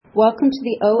Welcome to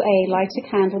the OA Light a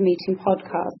Candle Meeting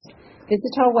podcast.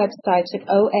 Visit our website at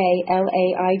oalaig.org,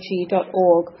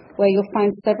 where you'll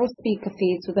find several speaker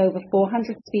feeds with over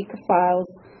 400 speaker files,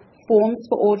 forms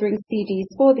for ordering CDs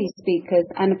for these speakers,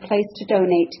 and a place to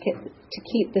donate to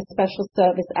keep this special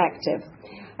service active.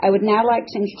 I would now like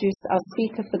to introduce our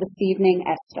speaker for this evening,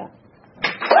 Esther.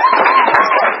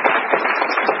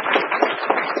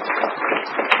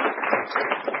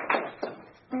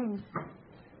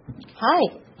 Hi,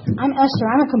 I'm Esther.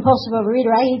 I'm a compulsive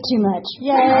overeater. I eat too much.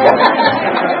 Yay!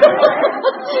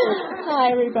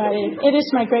 Hi, everybody. It is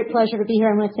my great pleasure to be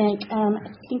here. I want to thank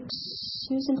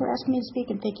Susan for asking me to speak,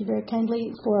 and thank you very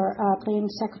kindly for playing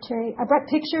secretary. I brought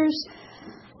pictures.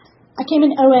 I came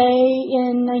in OA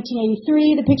in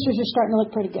 1983. The pictures are starting to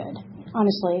look pretty good,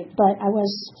 honestly, but I was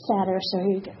fatter, so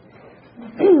here you go.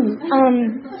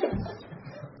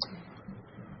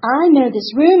 I know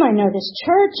this room, I know this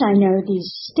church, I know these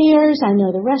stairs, I know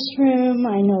the restroom,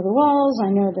 I know the walls,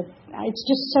 it's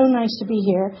just so nice to be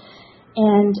here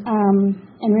and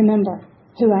remember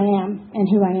who I am and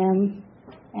who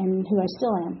I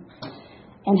still am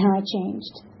and how I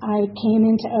changed. I came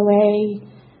into OA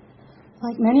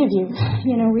like many of you,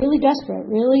 really desperate,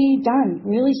 really done,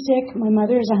 really sick. My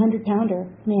mother is a 100-pounder,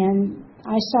 man.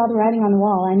 I saw the writing on the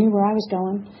wall. I knew where I was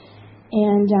going.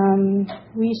 And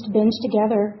we used to binge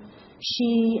together.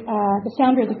 The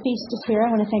founder of the Feast is here.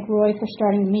 I want to thank Roy for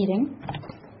starting the meeting.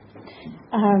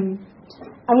 My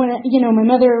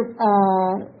mother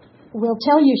will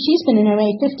tell you she's been in OA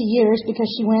 50 years because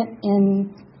she went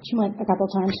a couple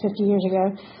of times 50 years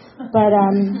ago. But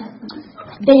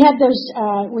they had those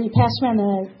where you pass around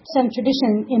the Seventh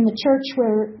Tradition in the church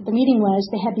where the meeting was.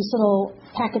 They had these little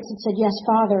packets that said "Yes,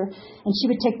 Father," and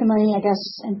she would take the money, I guess,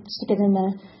 and stick it in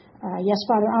the Yes,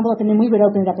 Father envelope, and then we would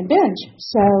open it up and binge.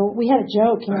 So we had a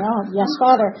joke, Yes,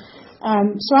 Father.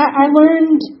 So I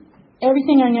learned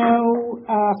everything I know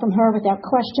from her without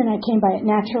question. I came by it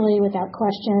naturally without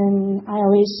question. I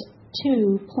always,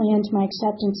 too, planned my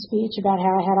acceptance speech about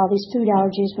how I had all these food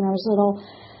allergies when I was little.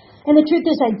 And the truth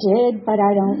is I did, but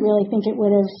I don't really think it would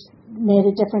have made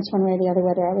a difference one way or the other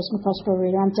whether I was a compulsive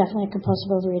overeater. I'm definitely a compulsive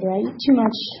overeater. I eat too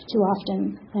much, too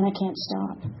often, and I can't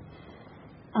stop.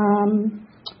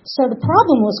 So the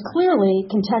problem was clearly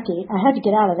Kentucky. I had to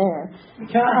get out of there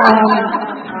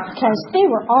because they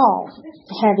were all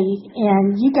heavy,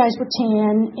 and you guys were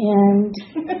tan and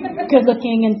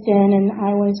good-looking and thin, and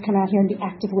I wanted to come out here and be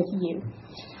active with you.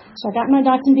 So I got my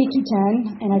Dachshund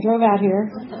B210, and I drove out here.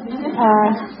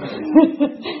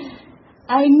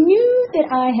 I knew that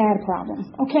I had a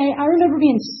problem, okay? I remember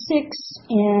being 6,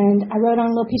 and I wrote on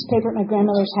a little piece of paper at my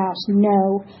grandmother's house,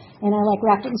 no, and I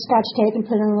wrapped it in Scotch tape and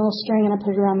put it on a little string, and I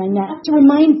put it around my neck to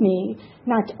remind me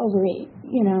not to overeat,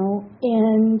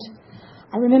 and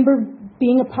I remember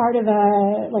being a part of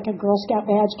a Girl Scout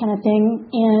badge kind of thing,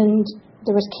 and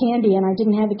there was candy, and I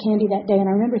didn't have the candy that day,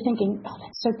 and I remember thinking, oh,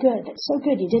 that's so good,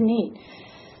 you didn't eat.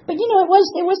 But, it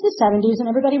was the 70s, and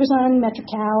everybody was on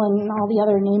Metro-Cal and all the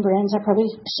other name brands I probably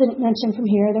shouldn't mention from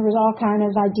here. There was all kind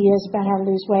of ideas about how to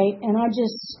lose weight, and I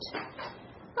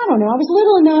don't know, I was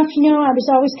little enough, I was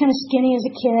always kind of skinny as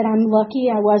a kid. I'm lucky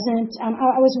I wasn't.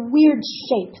 I was weird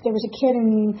shaped. There was a kid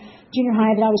in junior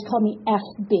high that always called me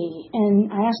FB, and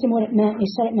I asked him what it meant, and he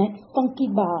said it meant funky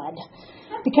bod,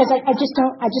 because I just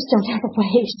don't have a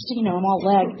waist, I'm all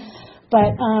leg.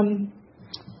 But,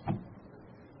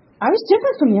 I was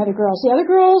different from the other girls. The other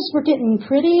girls were getting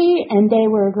pretty, and they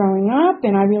were growing up,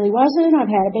 and I really wasn't. I've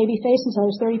had a baby face since I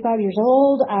was 35 years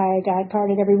old. I got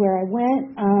carded everywhere I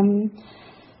went.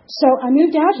 So I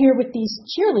moved out here with these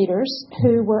cheerleaders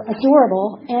who were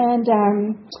adorable, and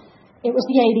it was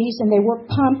the 80s, and they wore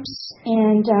pumps,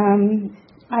 and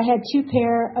I had 2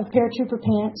 pair of paratrooper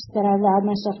pants that I allowed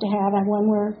myself to have. One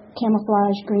were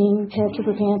camouflage green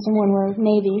paratrooper pants, and one were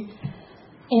navy.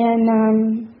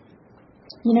 And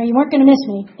you weren't going to miss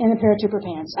me in the paratrooper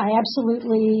pants. I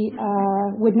absolutely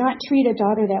would not treat a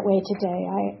daughter that way today.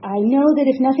 I know that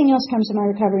if nothing else comes to my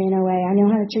recovery in OA, I know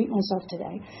how to treat myself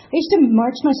today. I used to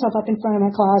march myself up in front of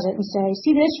my closet and say,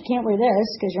 see this, you can't wear this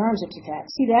because your arms are too fat.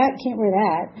 See that, you can't wear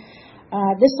that.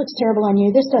 This looks terrible on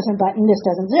you. This doesn't button. This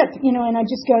doesn't zip. And I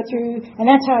just go through, and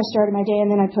that's how I started my day,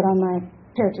 and then I put on my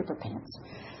paratrooper pants.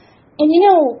 And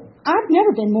I've never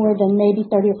been more than maybe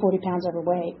 30 or 40 pounds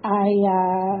overweight.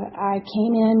 I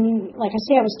came in, like I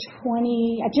say, I was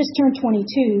 20. I just turned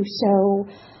 22, so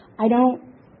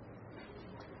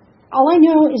all I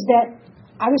know is that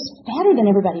I was fatter than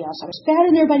everybody else.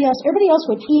 Everybody else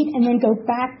would eat and then go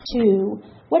back to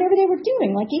whatever they were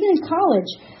doing. Like even in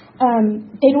college,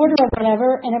 they'd order or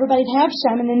whatever, and everybody'd have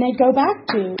some, and then they'd go back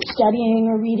to studying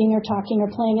or reading or talking or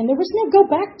playing, and there was no go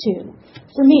back to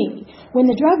for me. When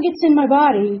the drug gets in my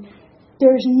body,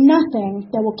 there's nothing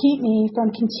that will keep me from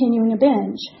continuing a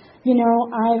binge. You know,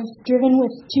 I've driven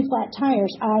with 2 flat tires.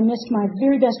 I missed my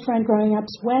very best friend growing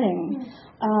up's wedding.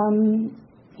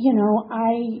 You know,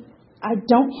 I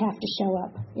don't have to show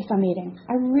up if I'm eating.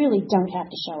 I really don't have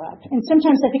to show up. And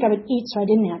sometimes I think I would eat so I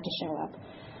didn't have to show up.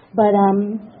 But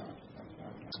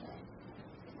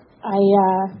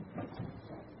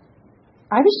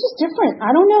I was just different.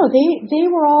 I don't know. They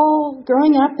were all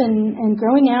growing up and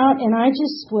growing out, and I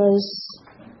just was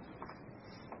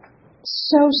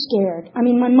so scared. I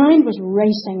mean, my mind was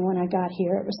racing when I got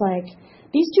here. It was like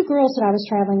these 2 girls that I was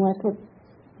traveling with were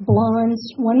blondes.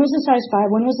 One was a size 5,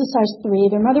 one was a size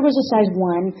 3. Their mother was a size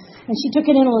 1, and she took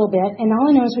it in a little bit. And all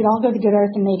I know is we'd all go to Good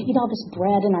Earth, and they'd eat all this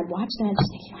bread, and I'd watch them and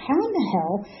just think, how in the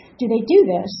hell do they do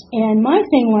this? And my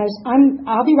thing was,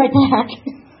 I'll be right back.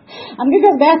 I'm going to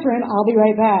go to the bathroom. I'll be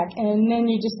right back. And then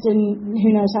you just didn't,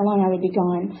 who knows how long I would be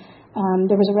gone.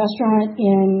 There was a restaurant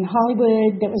in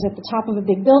Hollywood that was at the top of a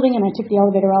big building, and I took the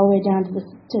elevator all the way down to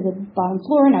the bottom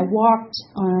floor, and I walked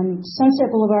on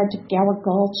Sunset Boulevard to Gower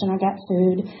Gulch, and I got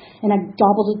food, and I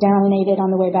gobbled it down and ate it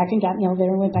on the way back and got in the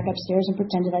elevator and went back upstairs and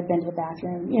pretended I'd been to the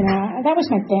bathroom. You know, that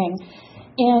was my thing.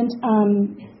 And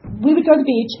we would go to the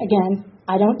beach. Again,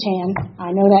 I don't tan.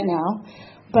 I know that now.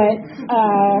 But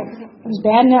it was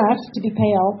bad enough to be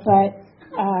pale, but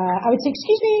I would say,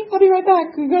 excuse me, I'll be right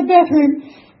back. We'll go to the bathroom.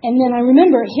 And then I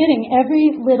remember hitting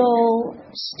every little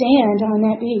stand on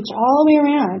that beach all the way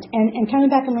around and coming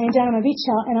back and laying down on my beach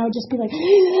towel, and I would just be like,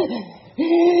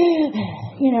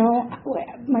 you know,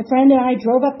 my friend and I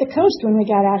drove up the coast when we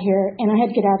got out here, and I had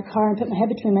to get out of the car and put my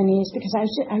head between my knees because I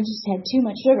just had too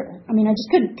much sugar. I mean, I just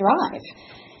couldn't drive.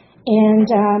 And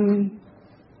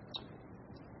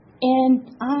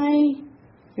I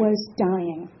was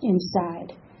dying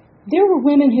inside. There were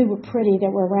women who were pretty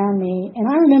that were around me, and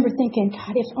I remember thinking,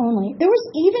 God, if only. There was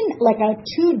even like a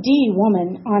 2D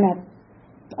woman on a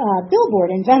billboard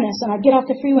in Venice, and I'd get off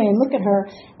the freeway and look at her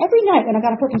every night when I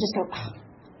got off work and just go, oh,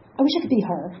 I wish I could be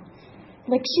her.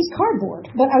 Like, she's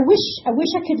cardboard, but I wish I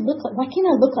could look like, why can't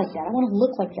I look like that? I want to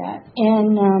look like that.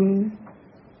 And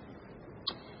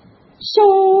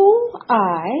so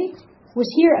I was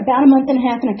here about a month and a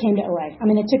half, and I came to OA. I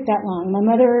mean, it took that long. My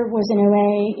mother was in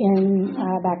OA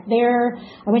back there.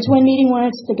 I went to one meeting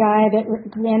once. The guy that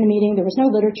ran the meeting, there was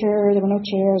no literature, there were no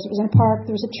chairs. It was in a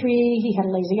park. There was a tree. He had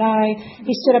a lazy eye.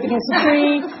 He stood up against the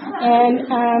tree,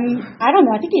 and I don't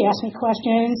know. I think he asked me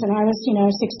questions, and I was,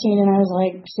 16, and I was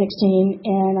like 16,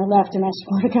 and I left, and I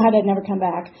swore to God I'd never come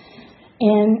back.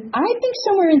 And I think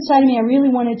somewhere inside of me, I really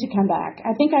wanted to come back.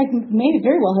 I think I maybe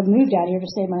very well have moved out here to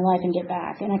save my life and get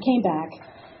back. And I came back.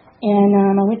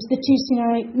 And I went to the Tuesday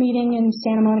night meeting in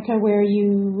Santa Monica where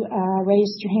you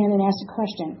raised your hand and asked a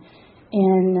question.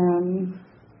 And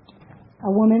a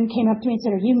woman came up to me and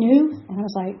said, "Are you new?" And I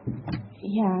was like,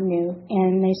 "Yeah, I'm new."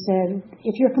 And they said,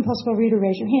 "If you're a compulsive reader,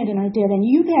 raise your hand." And I did. And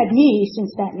you've had me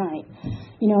since that night.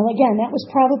 Again, that was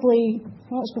probably...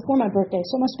 Well, it was before my birthday,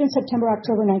 so it must have been September,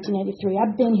 October 1983.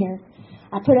 I've been here.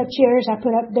 I put up chairs.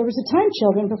 There was a time,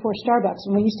 children, before Starbucks,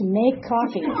 when we used to make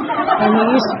coffee. And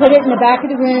we used to put it in the back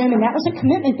of the room, and that was a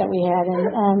commitment that we had.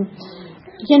 And,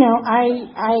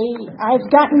 I've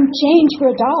gotten change for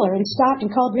 $1 and stopped and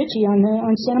called Richie on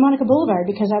Santa Monica Boulevard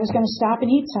because I was going to stop and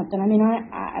eat something. I mean,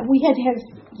 you had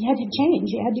to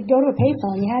change. You had to go to a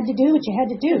payphone. You had to do what you had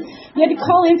to do. You had to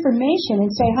call information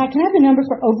and say, "Hi, can I have the number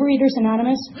for Overeaters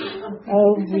Anonymous?"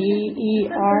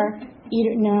 O-V-E-R.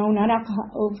 Eater, no, not alcohol,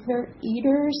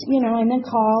 overeaters, and then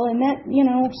call, and that,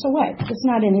 so what? It's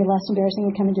not any less embarrassing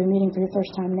to come into a meeting for your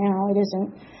first time now. It isn't.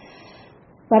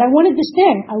 But I wanted this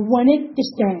thing. I wanted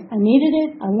this thing. I needed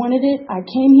it. I wanted it. I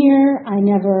came here. I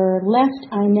never left.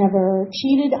 I never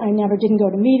cheated. I never didn't go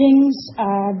to meetings.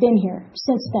 I've been here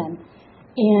since then.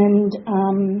 And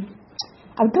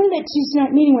I would go to that Tuesday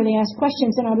night meeting where they asked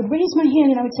questions, and I would raise my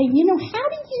hand, and I would say, how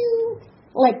do you,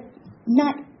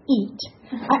 not eat?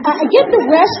 I get the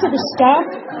rest of the stuff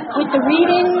with the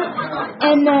reading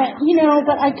and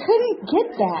but I couldn't get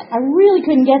that. I really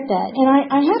couldn't get that. And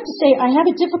I have to say, I have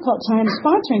a difficult time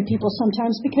sponsoring people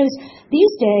sometimes because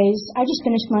these days, I just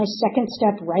finished my second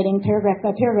step writing paragraph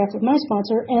by paragraph with my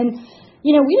sponsor, and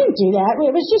we didn't do that.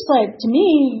 It was just like, to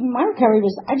me, my recovery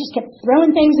was, I just kept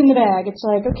throwing things in the bag. It's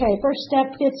like, okay, first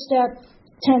step, fifth step,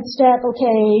 10th step,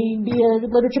 okay, be a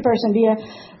literature person, be a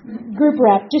group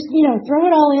rep, just, throw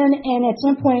it all in, and at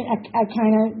some point I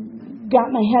kind of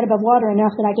got my head above water enough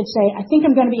that I could say, I think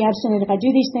I'm going to be abstinent if I do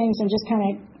these things, and just kind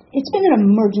of it's been an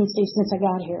emergency since I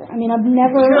got here. I mean, I've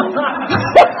never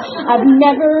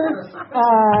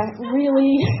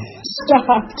really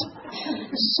stopped.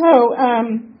 So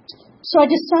I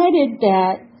decided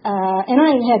that, and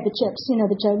I had the chips,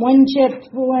 one chip,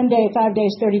 1 day, 5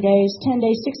 days, 30 days, 10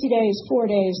 days, 60 days, 4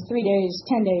 days, 3 days,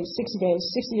 10 days, 60 days,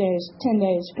 60 days, 10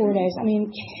 days, 4 days. I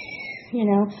mean,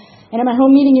 And at my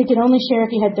home meeting, you could only share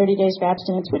if you had 30 days of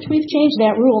abstinence, which we've changed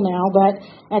that rule now. But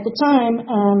at the time,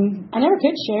 I never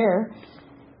could share.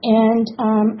 And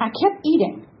I kept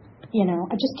eating.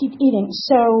 I just keep eating.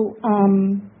 So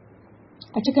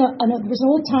I took there was an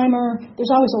old timer.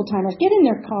 There's always old timers. Get in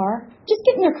their car. Just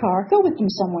get in their car. Go with them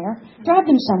somewhere. Drive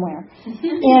them somewhere.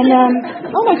 And,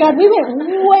 oh my God, we went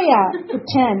way out to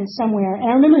 10 somewhere. And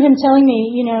I remember him telling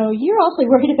me, you're awfully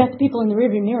worried about the people in the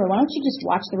rearview mirror. Why don't you just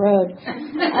watch the road?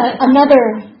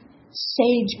 Another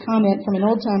sage comment from an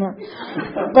old timer.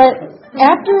 But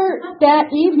after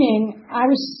that evening, I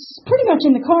was pretty much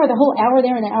in the car the whole hour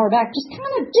there and the hour back, just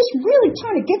really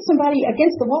trying to get somebody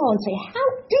against the wall and say, how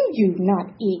do you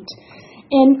not eat?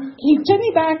 And he took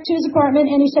me back to his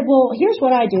apartment and he said, well, here's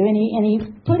what I do. And he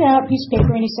put out a piece of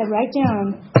paper and he said, write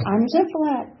down, I'm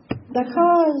Zinfolat. The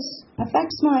cause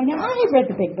affects mine. Now, I had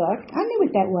read the big book. I knew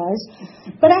what that was.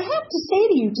 But I have to say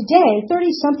to you today,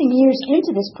 30-something years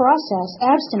into this process,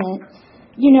 abstinent,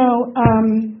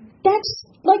 that's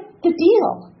like the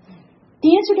deal.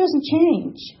 The answer doesn't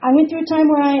change. I went through a time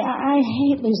where I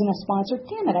hate losing a sponsor.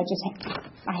 Damn it, I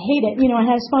hate it. I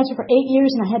had a sponsor for 8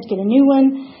 years and I had to get a new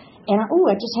one. And I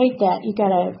just hate that. You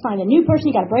got to find a new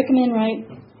person. You got to break them in right.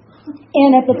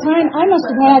 And at the time, I must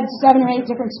have had 7 or 8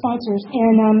 different sponsors,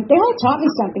 and they all taught me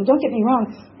something. Don't get me wrong.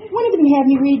 One of them had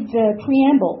me read the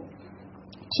preamble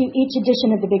to each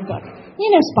edition of the big book.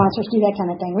 Sponsors do that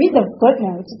kind of thing. Read the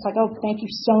footnotes. It's like, oh, thank you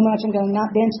so much. I'm going to not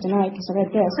binge tonight because I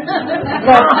read this.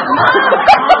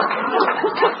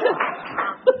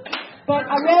 But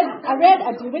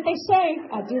I do what they say.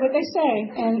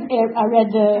 And I read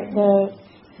the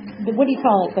what do you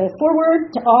call it? The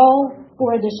foreword to all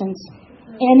 4 editions.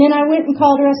 And then I went and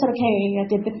called her. I said, okay, I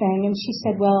did the thing. And she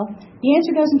said, well, the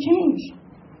answer doesn't change.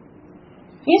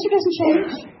 The answer doesn't change.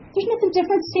 There's nothing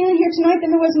different standing here tonight than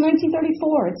there was in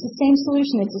 1934. It's the same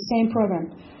solution. It's the same program.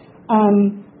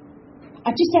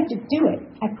 I just have to do it.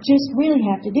 I just really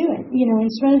have to do it. In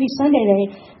Serenity Sunday,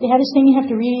 they have this thing you have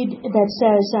to read that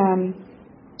says,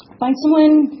 find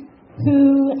someone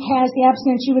who has the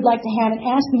abstinence you would like to have and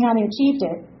ask them how they achieved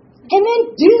it. And then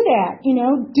do that.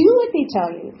 Do what they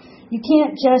tell you. You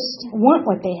can't just want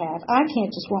what they have. I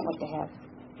can't just want what they have.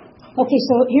 Okay,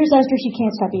 so here's Esther. She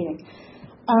can't stop eating.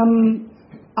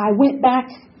 I went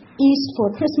back east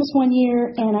for Christmas one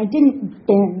year, and I didn't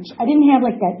binge. I didn't have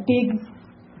like that big,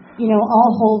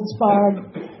 all holds barred,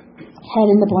 head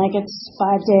in the blankets,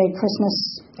 5-day Christmas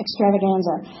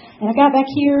extravaganza. And I got back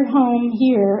home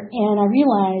here, and I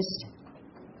realized,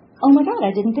 oh my God,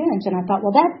 I didn't binge. And I thought,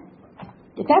 well,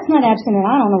 if that's not abstinent,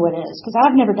 I don't know what is, because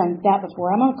I've never done that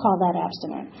before. I'm going to call that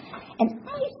abstinent. And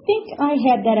I think I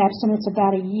had that abstinence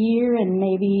about a year and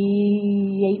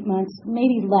maybe 8 months,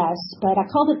 maybe less, but I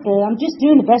called it I'm just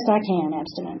doing the best I can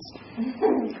abstinence.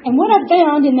 And what I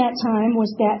found in that time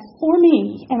was that for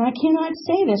me, and I cannot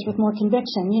say this with more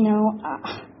conviction,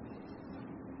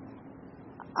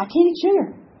 I can't eat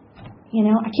sugar.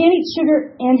 I can't eat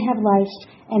sugar and have life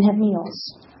and have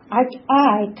meals.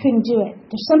 I couldn't do it.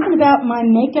 There's something about my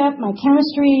makeup, my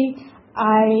chemistry.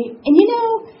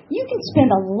 You can spend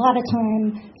a lot of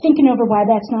time thinking over why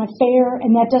that's not fair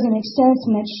and that doesn't make sense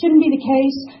and that shouldn't be the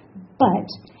case. But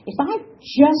if I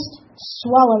just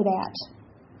swallow that,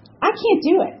 I can't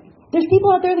do it. There's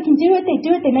people out there that can do it. They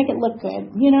do it. They make it look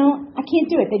good. I can't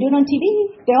do it. They do it on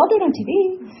TV. They all do it on TV.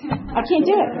 I can't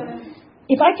do it.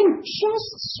 If I can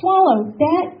just swallow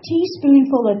that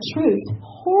teaspoonful of truth,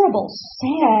 horrible,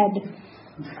 sad,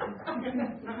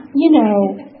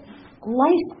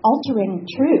 life-altering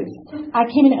truth. I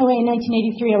came in OA in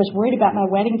 1983. I was worried about my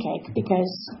wedding cake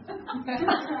because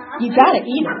you got to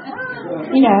eat it.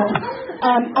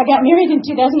 I got married in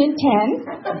 2010.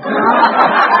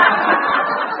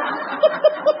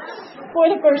 For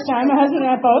the first time. My husband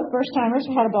and I both, first-timers,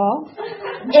 had a ball.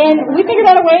 And we figured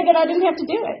out a way that I didn't have to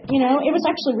do it. It was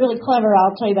actually really clever.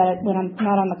 I'll tell you about it when I'm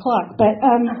not on the clock. But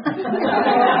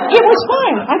it was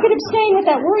fine. I could abstain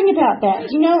without worrying about that.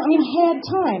 I had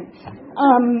time.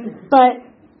 But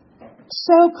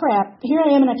so crap. Here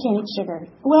I am and I can't eat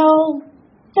sugar. Well,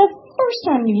 the first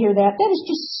time you hear that is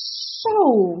just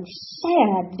so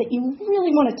sad that you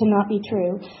really want it to not be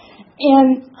true.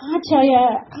 And I tell you,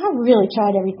 I really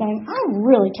tried everything. I've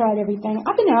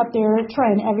been out there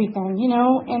trying everything,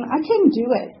 and I couldn't do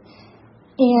it.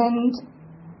 And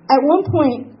At one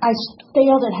point, I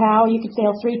failed at how you could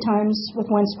fail 3 times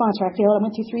with one sponsor. I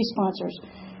went through 3 sponsors.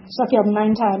 So I failed 9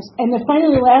 times. And then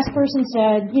finally the last person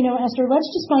said, Esther,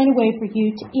 let's just find a way for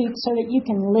you to eat so that you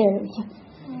can live.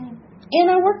 And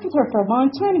I worked with her for a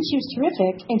long time, and she was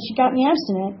terrific, and she got me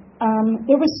abstinent.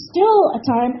 There was still a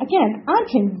time, again, I'm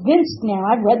convinced now.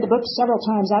 I've read the book several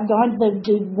times. I've gone to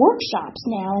the workshops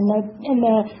now and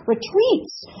the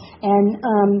retreats. And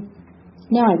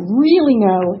now I really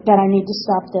know that I need to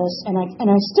stop this, and I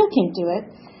still can't do it.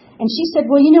 And she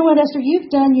said, well, you know what, Esther, you've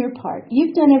done your part.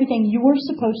 You've done everything you were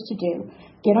supposed to do.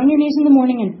 Get on your knees in the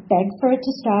morning and beg for it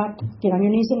to stop. Get on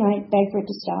your knees at night, beg for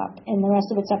it to stop. And the rest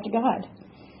of it's up to God.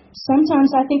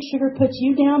 Sometimes I think sugar puts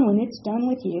you down when it's done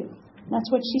with you.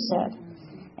 That's what she said.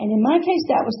 And in my case,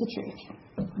 that was the truth.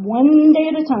 One day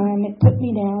at a time, it put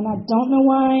me down. I don't know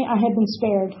why I had been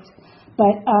spared.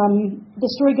 But the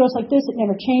story goes like this. It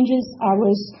never changes. I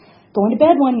was going to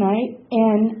bed one night,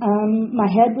 and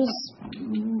my head was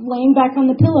laying back on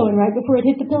the pillow, and right before it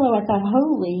hit the pillow, I thought,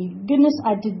 holy goodness,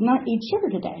 I did not eat sugar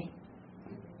today.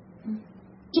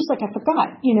 Just like I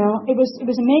forgot, It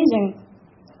was amazing.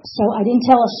 So I didn't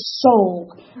tell a soul.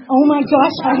 Oh my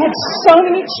gosh, I had so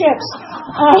many chips.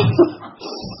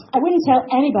 I wouldn't tell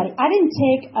anybody. I didn't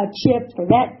take a chip for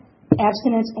that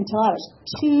abstinence until I was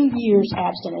 2 years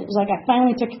abstinent. It was like I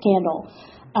finally took a candle.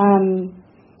 And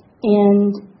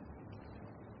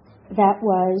that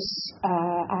was,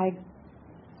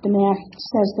 the math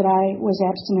says that I was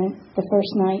abstinent. The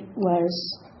first night was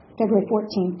February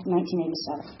 14th,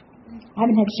 1987. I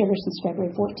haven't had sugar since February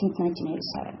 14th,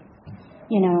 1987.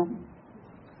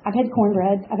 I've had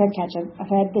cornbread, I've had ketchup, I've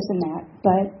had this and that,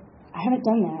 but I haven't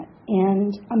done that.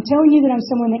 And I'm telling you that I'm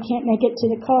someone that can't make it to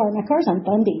the car. My car's on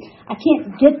Bundy. I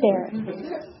can't get there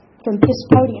from this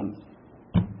podium.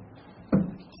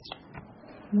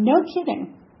 No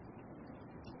kidding.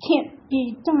 Can't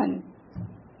be done.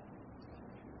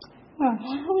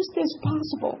 How is this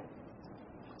possible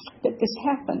that this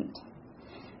happened?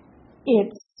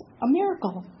 It's a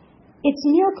miracle. It's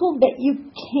a miracle that you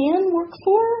can work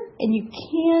for and you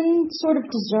can sort of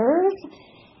deserve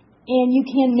and you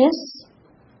can miss.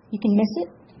 You can miss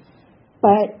it.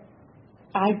 But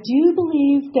I do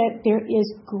believe that there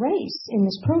is grace in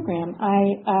this program.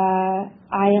 I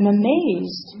am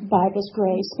amazed by this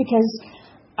grace because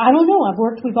I don't know.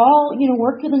 We've all,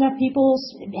 worked with enough people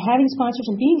having sponsors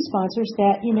and being sponsors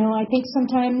that, I think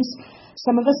sometimes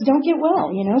some of us don't get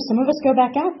well, some of us go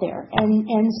back out there.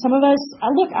 And some of us,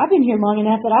 I've been here long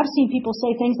enough that I've seen people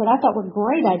say things that I thought were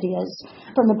great ideas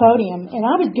from the podium. And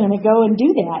I was going to go and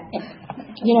do that. And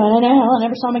I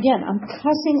never saw them again. I'm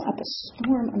cussing up a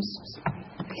storm. I'm so sorry.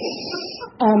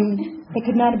 It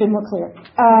could not have been more clear.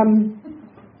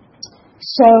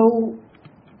 So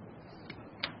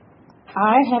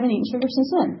I haven't eaten sugar since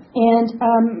then. And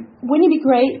wouldn't it be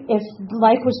great if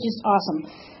life was just awesome?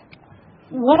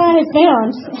 What I have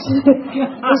found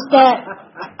is that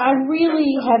I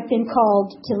really have been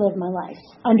called to live my life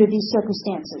under these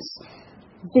circumstances.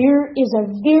 There is a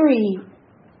very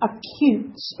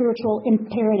acute spiritual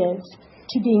imperative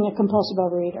to being a compulsive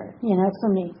overeater, for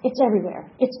me. It's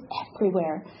everywhere. It's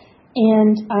everywhere.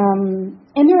 And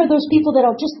there are those people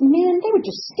that'll just, they would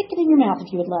just stick it in your mouth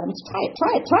if you would let them. It's try it.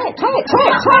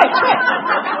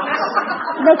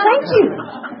 No, thank you.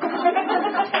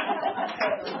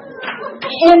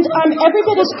 And I'm every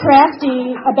bit as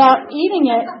crafty about eating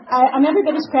it. I'm every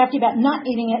bit as crafty about not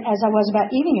eating it as I was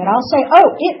about eating it. I'll say,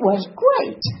 oh, it was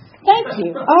great. Thank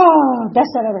you. Oh,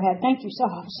 best I've ever had. Thank you.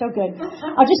 So good.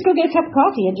 I'll just go get a cup of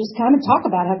coffee and just kind of talk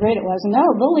about how great it was. And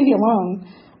they'll leave you alone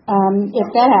if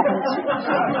that happens.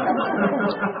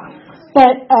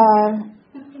 But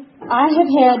I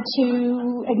have had to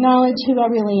acknowledge who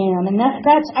I really am. And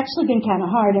that's actually been kind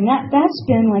of hard. And that's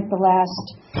been like the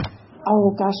last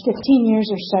 15 years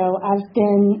or so. I've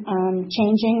been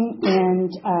changing,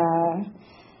 and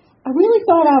I really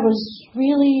thought I was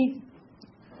really,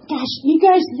 you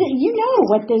guys,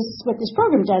 what this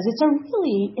program does.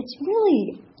 It's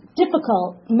really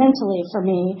difficult mentally for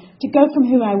me to go from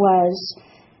who I was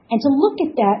and to look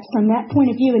at that from that point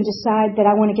of view and decide that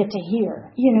I want to get to here.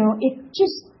 It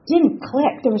just didn't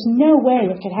click. There was no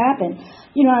way it could happen.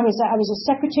 I was a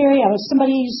secretary. I was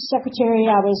somebody's secretary.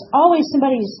 I was always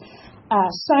somebody's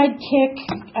sidekick.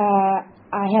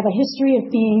 I have a history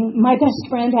of being my best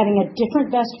friend, having a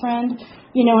different best friend.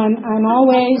 I'm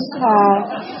always a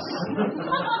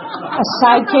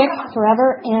sidekick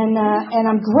forever, and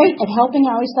I'm great at helping.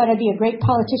 I always thought I'd be a great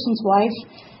politician's wife,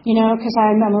 because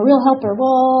I'm a real helper.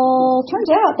 Well,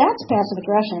 turns out that's passive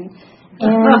aggression.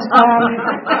 And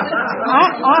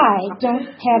I don't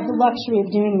have the luxury of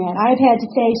doing that. I've had to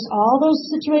face all those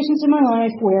situations in my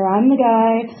life where I'm the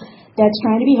guy that's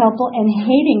trying to be helpful and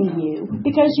hating you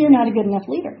because you're not a good enough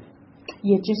leader.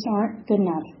 You just aren't good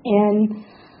enough. And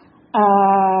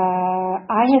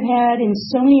I have had in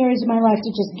so many areas of my life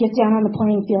to just get down on the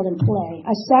playing field and play.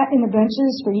 I sat in the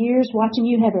benches for years watching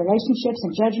you have relationships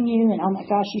and judging you and, oh my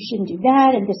gosh, you shouldn't do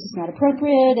that and this is not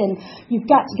appropriate and you've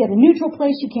got to get a neutral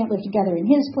place. You can't live together in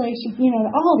his place. You know,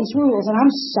 all these rules. And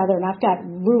I'm Southern. I've got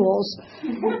rules.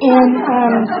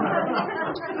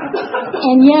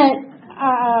 And yet,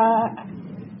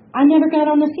 I never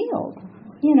got on the field.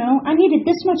 You know, I needed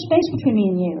this much space between me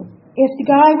and you. If the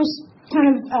guy was kind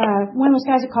of one of those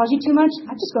guys that calls you too much,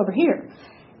 I'd just go over here.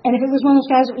 And if it was one of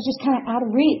those guys that was just kind of out of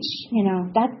reach, you know,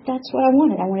 that's what I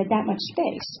wanted. I wanted that much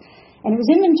space. And it was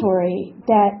inventory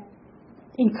that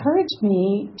encouraged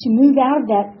me to move out of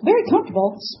that very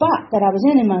comfortable spot that I was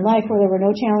in my life where there were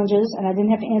no challenges and I didn't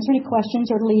have to answer any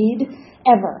questions or lead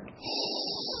ever.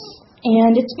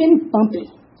 And it's been bumpy.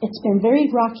 It's been very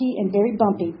rocky and very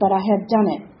bumpy, but I have done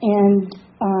it. And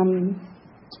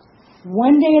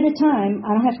one day at a time,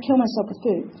 I don't have to kill myself with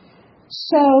food.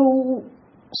 So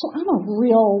I'm a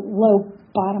real low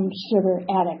bottom sugar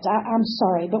addict. I'm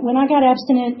sorry, but when I got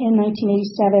abstinent in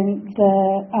 1987,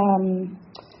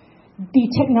 the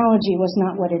technology was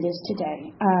not what it is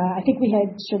today. I think we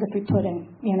had sugar-free pudding,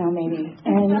 you know, maybe.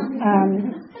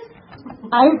 And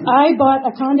I bought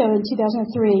a condo in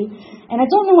 2003, and I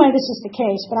don't know why this is the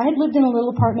case, but I had lived in a little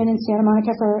apartment in Santa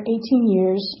Monica for 18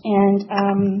 years, and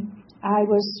I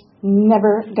was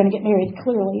never going to get married,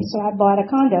 clearly, so I bought a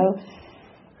condo.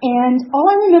 And all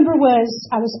I remember was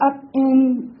I was up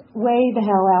in way the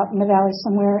hell out in the valley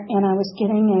somewhere, and I was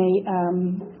getting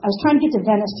I was trying to get to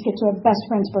Venice to get to a best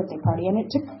friend's birthday party, and it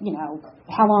took, you know,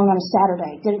 how long on a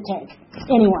Saturday did it take?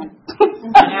 Anyone?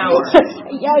 An hour.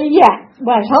 Yeah,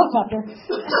 well, helicopter.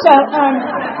 So,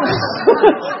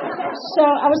 so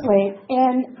I was late,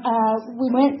 and we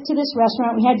went to this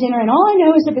restaurant. We had dinner, and all I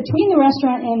know is that between the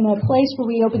restaurant and the place where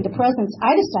we opened the presents,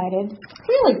 I decided,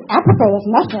 really apropos of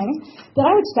nothing, that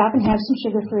I would stop and have some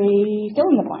sugar-free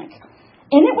fill-in-the-blank.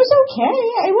 And it was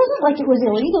okay. It wasn't like it was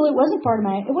illegal. It wasn't part of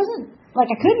my, it wasn't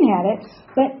like I couldn't have it.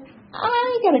 But I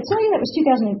got to tell you, that was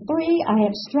 2003. I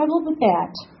have struggled with that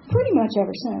pretty much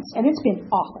ever since. And it's been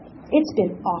awful. It's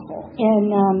been awful.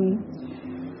 And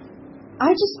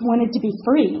I just wanted to be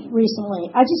free recently.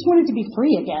 I just wanted to be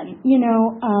free again. You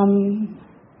know,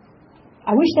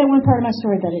 I wish that weren't part of my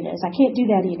story, but it is. I can't do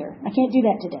that either. I can't do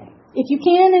that today. If you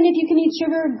can, and if you can eat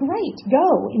sugar, great.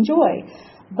 Go. Enjoy.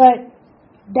 But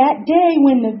that day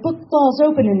when the book falls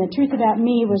open and the truth about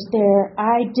me was there,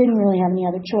 I didn't really have any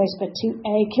other choice but to,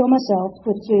 A, kill myself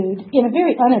with food in a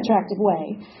very unattractive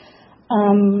way,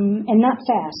 and not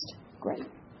fast, great,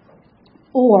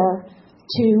 or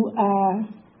to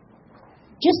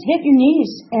just hit your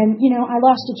knees. And, you know, I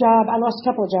lost a job. I lost a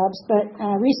couple of jobs, but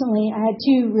recently I had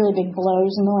two really big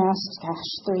blows in the last,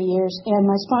 3 years. And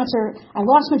my sponsor, I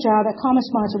lost my job. I called my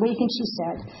sponsor. What do you think she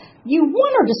said? You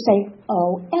want her to say,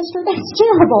 oh, Esther, that's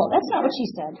terrible. That's not what she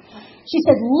said. She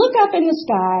said, look up in the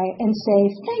sky and say,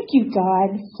 thank you,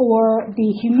 God, for the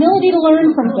humility to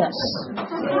learn from this.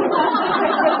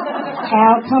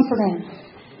 How comforting.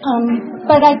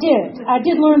 But I did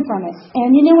learn from it. And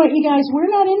you know what, you guys,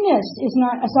 we're not in this. It's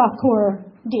not a softcore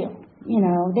deal. You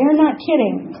know, they're not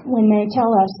kidding when they tell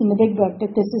us in the Big Book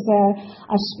that this is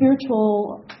a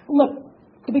spiritual, look,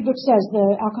 the Big Book says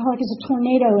the alcoholic is a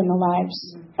tornado in the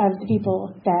lives of the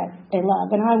people that they love.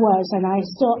 And I was, and I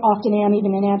still often am, even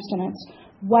in abstinence.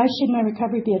 Why should my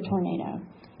recovery be a tornado?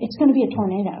 It's going to be a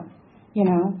tornado. You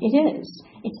know, it is.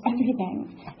 It's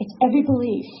everything. It's every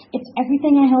belief. It's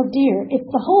everything I held dear. It's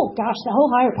the whole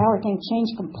higher power thing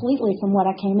changed completely from what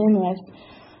I came in with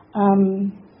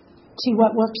to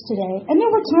what works today. And there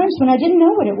were times when I didn't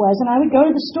know what it was, and I would go to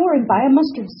the store and buy a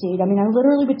mustard seed. I mean, I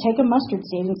literally would take a mustard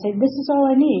seed and say, this is all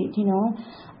I need, you know.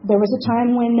 There was a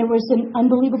time when there was an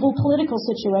unbelievable political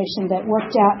situation that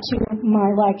worked out to my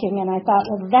liking, and I thought,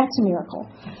 well, that's a miracle.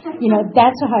 You know,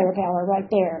 that's a higher power right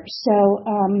there. So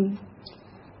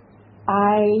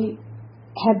I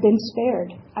have been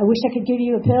spared. I wish I could give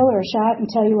you a pill or a shot and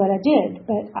tell you what I did,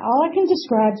 but all I can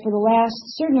describe for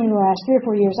certainly the last 3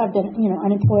 or 4 years, I've been, you know,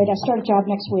 unemployed. I start a job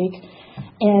next week,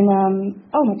 and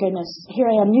oh my goodness,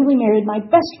 here I am, newly married. My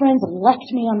best friends left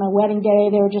me on my wedding day.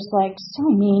 They were just like so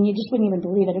mean, you just wouldn't even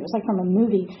believe it. It was like from a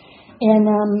movie. And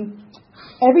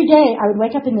every day I would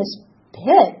wake up in this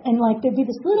pit, and like there'd be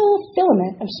this little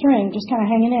filament of string just kind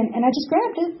of hanging in, and I just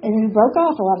grabbed it, and it broke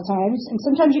off a lot of times, and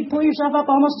sometimes you'd pull yourself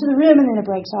up almost to the rim and then it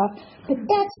breaks off. But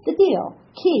that's the deal.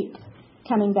 Keep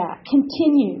coming back.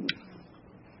 Continue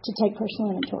to take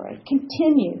personal inventory.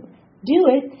 Continue.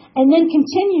 Do it, and then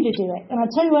continue to do it. And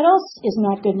I'll tell you what else is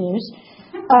not good news.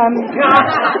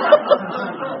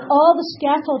 All the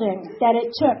scaffolding that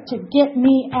it took to get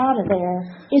me out of there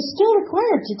is still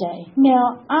required today.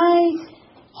 Now, I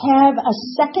have a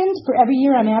second for every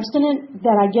year I'm abstinent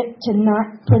that I get to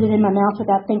not put it in my mouth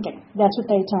without thinking. That's what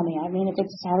they tell me. I mean, if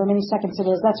it's however many seconds it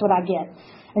is, that's what I get.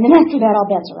 And then after that, all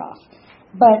bets are off.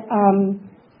 But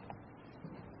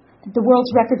the world's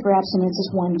record for abstinence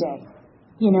is 1 day.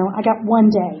 You know, I got 1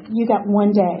 day. You got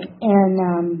 1 day.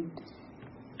 And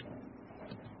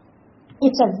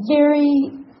it's a very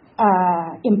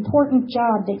important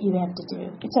job that you have to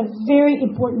do. It's a very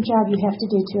important job you have to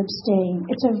do to abstain.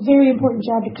 It's a very important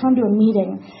job to come to a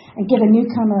meeting and give a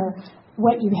newcomer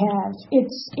what you have.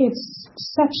 It's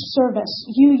such service.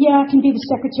 You can be the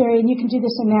secretary and you can do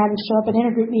this and that and show up at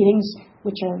intergroup meetings,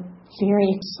 which are very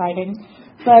exciting.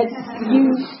 But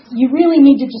you really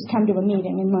need to just come to a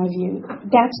meeting, in my view.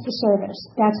 That's the service.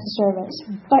 That's the service.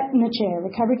 Butt in the chair.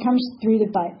 Recovery comes through the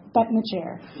butt. Butt in the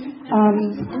chair.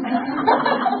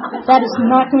 That is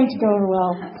not going to go over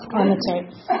well on the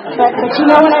tape. But you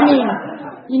know what I mean.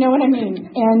 You know what I mean.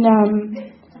 And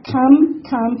come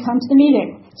to the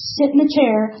meeting. Sit in the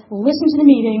chair. Listen to the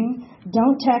meeting.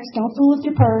 Don't text, don't fool with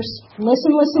your purse.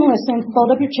 Listen, fold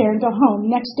up your chair and go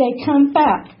home. Next day, come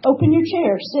back. Open your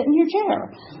chair, sit in your chair.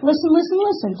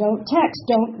 Listen. Don't text,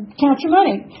 don't count your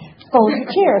money. Fold your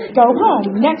chair, go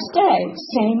home. Next day,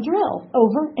 same drill.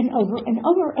 Over and over and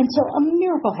over until a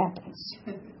miracle happens.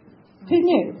 Who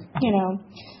knew, you know?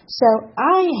 So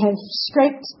I have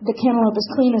scraped the cantaloupe as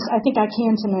clean as I think I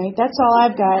can tonight. That's all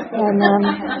I've got. And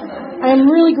I am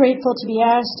really grateful to be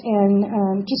asked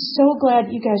and just so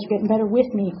glad you guys are getting better with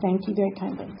me. Thank you very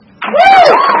kindly.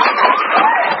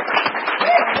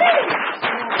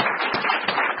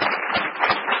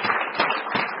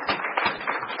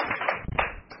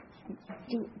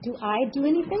 Do I do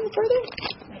anything further?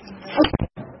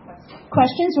 Okay.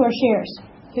 Questions or shares?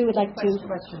 Who would like to?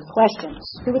 Questions.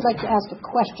 Who would like to ask a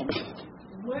question?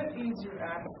 What is your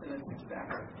abstinence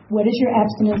exactly? What is your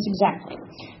abstinence exactly?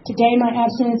 Today my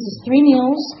abstinence is 3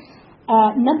 meals.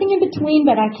 Nothing in between,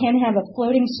 but I can have a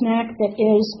floating snack that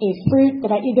is a fruit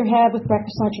that I either have with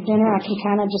breakfast, lunch, or dinner. I can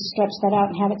kind of just stretch that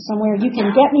out and have it somewhere. You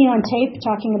can get me on tape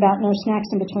talking about no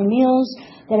snacks in between meals,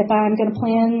 that if I'm going to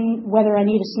plan whether I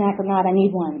need a snack or not, I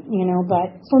need one, you know.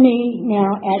 But for me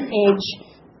now at age,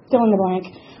 fill in the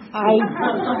blank, I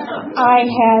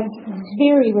have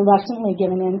very reluctantly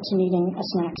given in to needing a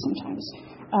snack sometimes.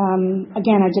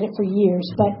 Again, I did it for years.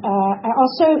 But I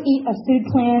also eat a food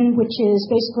plan, which is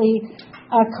basically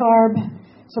a carb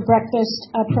for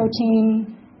breakfast, a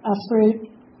protein, a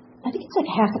fruit. I think it's like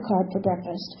half a carb for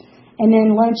breakfast. And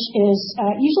then lunch is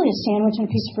usually a sandwich and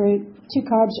a piece of fruit, 2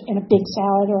 carbs and a big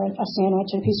salad or a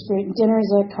sandwich and a piece of fruit. And dinner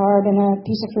is a carb and a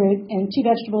piece of fruit and 2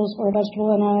 vegetables or a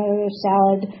vegetable and a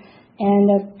salad and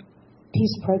a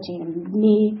piece of protein and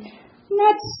meat.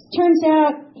 Nuts, turns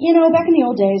out, you know, back in the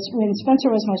old days when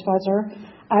Spencer was my sponsor,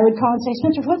 I would call and say,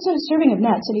 Spencer, what's a serving of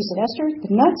nuts? And he said, Esther,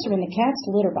 the nuts are in the cat's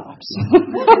litter box.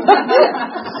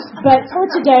 But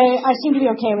for today, I seem to be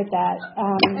okay with that.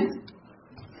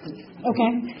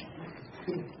 Okay.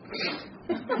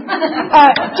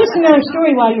 Just another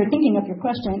story while you're thinking of your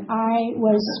question. I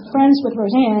was friends with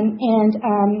Roseanne,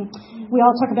 and we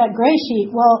all talk about Gray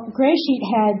Sheet. Well, Gray Sheet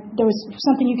there was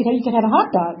something you could have. You could have a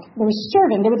hot dog. There was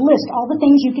serving. They would list all the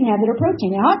things you can have that are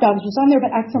protein. And hot dogs was on there,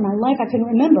 but for my life, I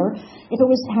couldn't remember if it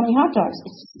was how many hot dogs.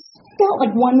 It felt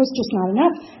like one was just not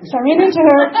enough. So I ran into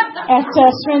her at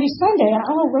Serenity Sunday.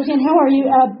 Roseanne, how are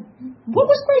you? What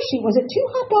was Gray Sheet? Was it 2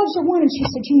 hot dogs or 1? And she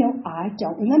said, I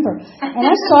don't remember. And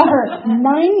I saw her 9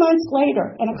 months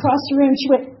later, and across the room, she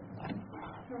went,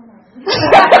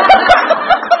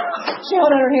 she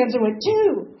held out her hands and went,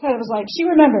 2. And it was like, she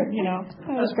remembered,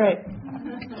 That was great.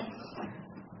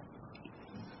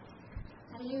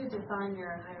 How do you define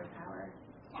your higher power?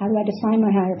 How do I define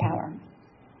my higher power?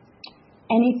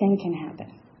 Anything can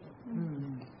happen.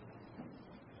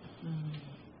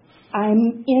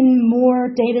 I'm in more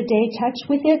day-to-day touch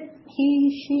with it,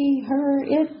 he, she, her,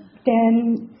 it,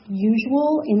 than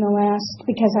usual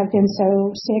because I've been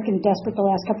so sick and desperate the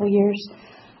last couple of years,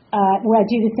 where I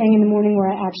do the thing in the morning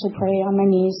where I actually pray on my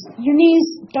knees. Your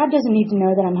knees, God doesn't need to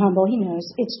know that I'm humble. He knows.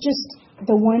 It's just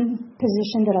the one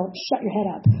position that'll shut your head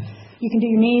up. You can do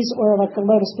your knees or like the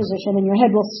lotus position, and your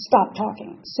head will stop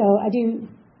talking. So I do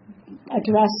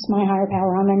address my higher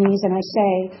power on my knees, and I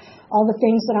say all the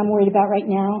things that I'm worried about right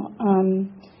now,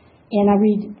 and I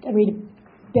read a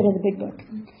bit of the big book,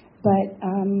 but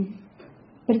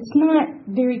it's not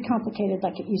very complicated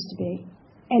like it used to be,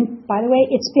 And by the way,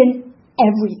 it's been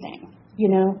everything,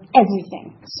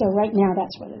 everything. So right now,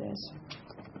 that's what it is.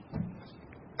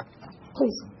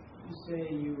 Please. You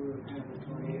say you were kind of a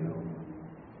tornado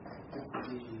with the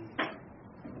reading.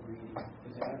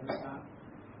 Does that ever stop?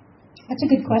 That's a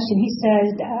good question. He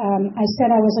said, I said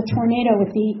I was a tornado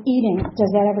with the eating.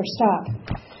 Does that ever stop?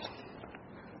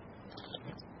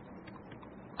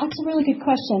 That's a really good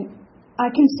question. I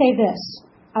can say this.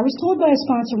 I was told by a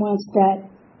sponsor once that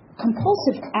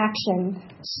compulsive action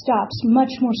stops much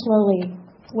more slowly.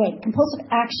 Compulsive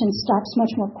action stops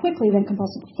much more quickly than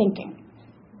compulsive thinking.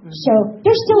 So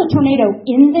there's still a tornado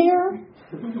in there,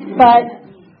 but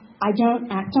I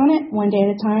don't act on it one day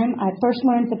at a time. I first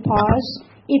learned to pause.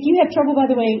 If you have trouble,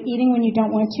 by the way, eating when you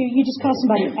don't want to, you just call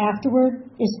somebody afterward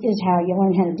is how you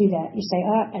learn how to do that. You say,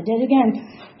 I did it again.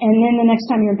 And then the next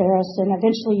time you're embarrassed, and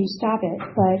eventually you stop it.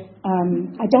 But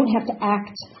I don't have to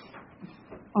act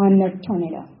on the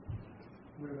tornado.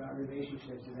 What about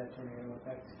relationships? Does that tornado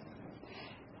affect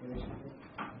relationships?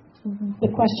 The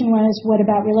question was, what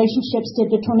about relationships? Did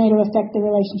the tornado affect the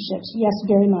relationships? Yes,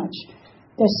 very much.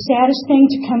 The saddest thing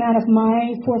to come out of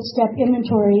my fourth step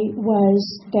inventory was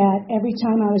that every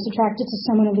time I was attracted to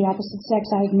someone of the opposite sex,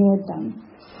 I ignored them.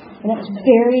 And that was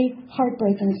very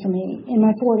heartbreaking for me. In my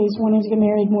 40s, wanting to get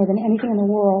married more than anything in the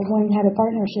world, wanting to have a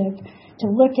partnership, to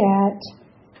look at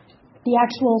the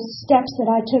actual steps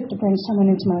that I took to bring someone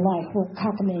into my life were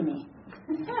cockamamie.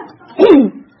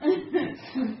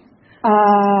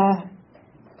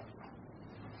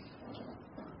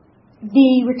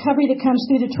 The recovery that comes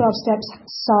through the 12 steps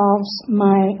solves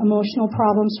my emotional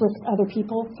problems with other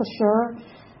people, for sure.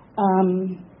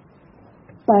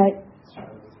 But,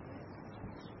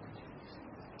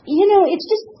 it's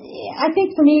just, I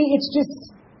think for me, it's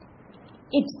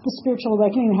the spiritual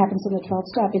awakening that happens in the 12th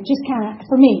step. It just kind of,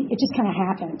 for me, it just kind of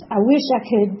happened. I wish I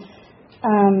could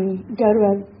go to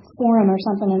a forum or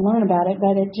something and learn about it,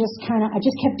 but I just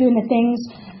kept doing the things.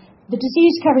 The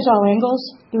disease covers all angles.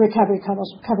 The recovery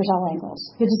covers all angles.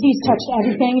 The disease touched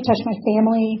everything. It touched my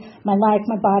family, my life,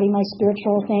 my body, my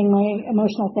spiritual thing, my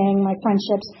emotional thing, my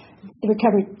friendships. The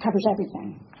recovery covers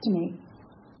everything to me.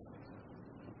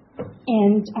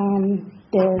 And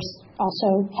there's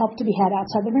also help to be had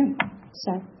outside the room.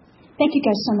 So thank you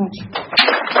guys so much.